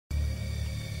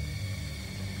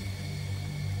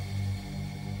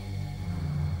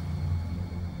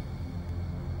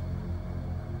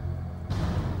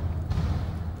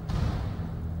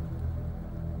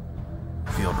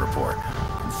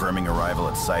confirming arrival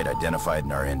at site identified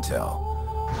in our intel.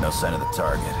 No sign of the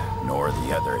target, nor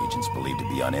the other agents believed to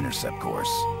be on intercept course.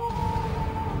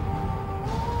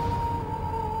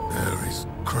 There is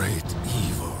great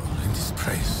evil in this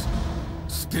place.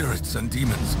 Spirits and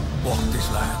demons walk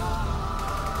this land,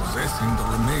 possessing the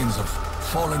remains of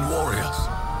fallen warriors.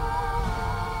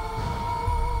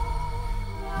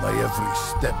 My every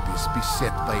step is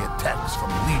beset by attacks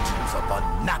from legions of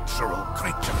unnatural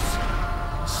creatures.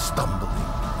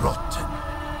 Stumbling, rotten,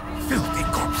 filthy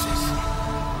corpses.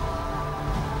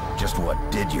 Just what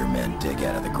did your men dig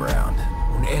out of the ground?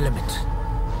 An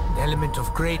element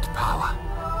of great power.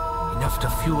 Enough to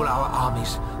fuel our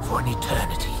armies for an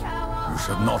eternity. You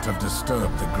should not have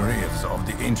disturbed the graves of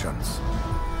the ancients.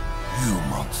 You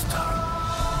monster.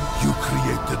 You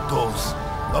created those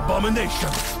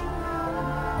abominations.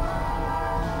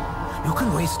 You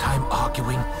can waste time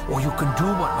arguing, or you can do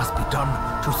what must be done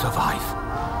to survive.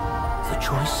 The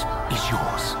choice is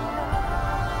yours.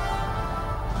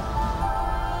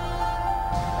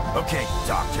 Okay,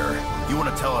 Doctor. You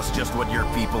want to tell us just what your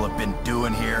people have been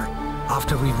doing here?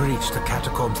 After we reached the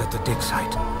catacombs at the dig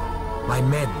site, my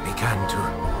men began to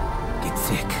get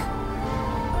sick.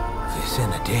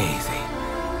 Within a day, they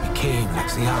became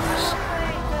like the others,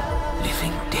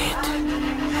 living dead.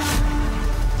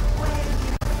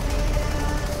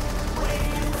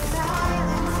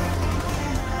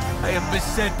 I am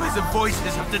beset by the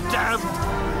voices of the damned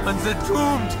and the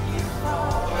doomed.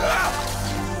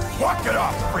 Walk it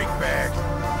off, freak bag!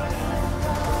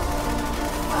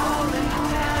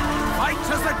 Fight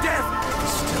to the death!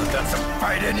 Still got some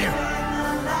fight in you?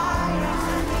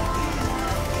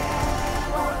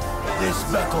 This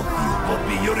battlefield will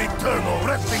be your eternal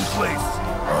resting place.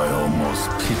 I almost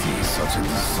pity such a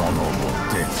dishonorable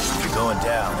death. You're going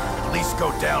down. At least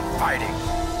go down fighting.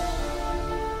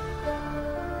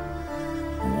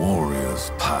 The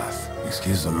warrior's path is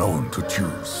his alone to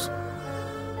choose.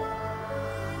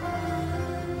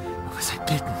 Was I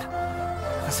bitten?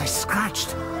 Was I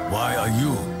scratched? Why are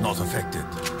you not affected?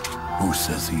 Who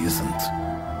says he isn't?